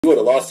You had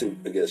a lawsuit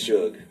against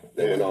Suge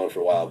that went on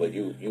for a while, but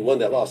you won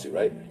that lawsuit,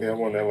 right? Yeah, I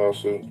won that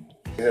lawsuit.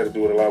 It had to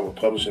do with a lot with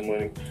publishing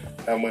money,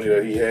 not money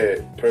that he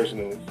had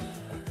personally,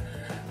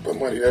 but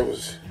money that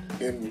was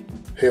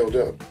held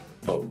up.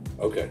 Oh,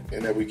 okay.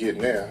 And that we get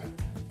now.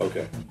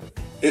 Okay.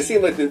 It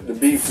seemed like the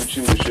beef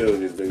between you and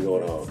Suge has been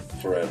going on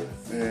forever.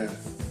 Yeah.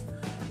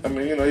 I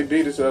mean, you know, he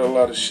beat us out of a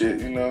lot of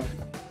shit, you know.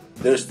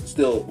 There's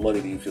still money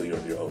that you feel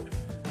you're owed.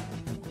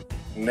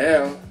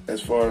 Now,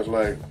 as far as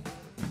like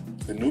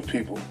the new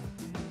people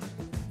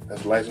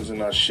that's licensing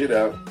our shit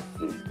out,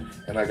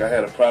 and like I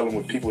had a problem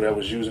with people that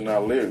was using our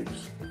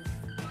lyrics,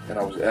 and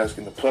I was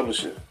asking the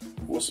publisher,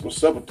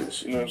 what's up with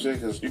this? You know what I'm saying?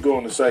 Because you go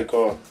on the site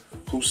called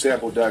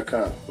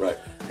whosampled.com, right?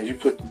 And you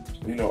put,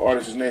 you know,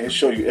 artist's name, it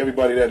show you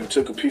everybody that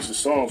took a piece of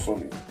song from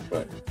you,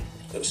 right?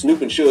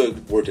 Snoop and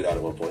Suge worked it out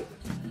at one point.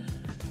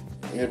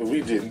 Yeah, but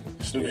we didn't.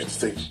 Snoop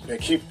used to say, man,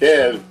 keep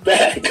Dazz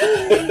back.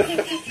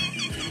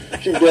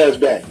 Keep Dazz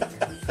back.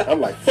 I'm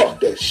like, fuck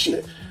that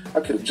shit. I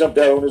could have jumped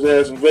out on his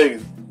ass in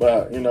Vegas,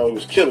 but, you know, it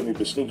was killing me.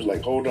 But Snoop was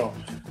like, hold on,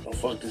 don't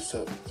fuck this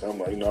up. So I'm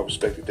like, you know, I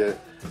respected that.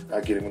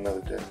 I'll get him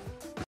another day.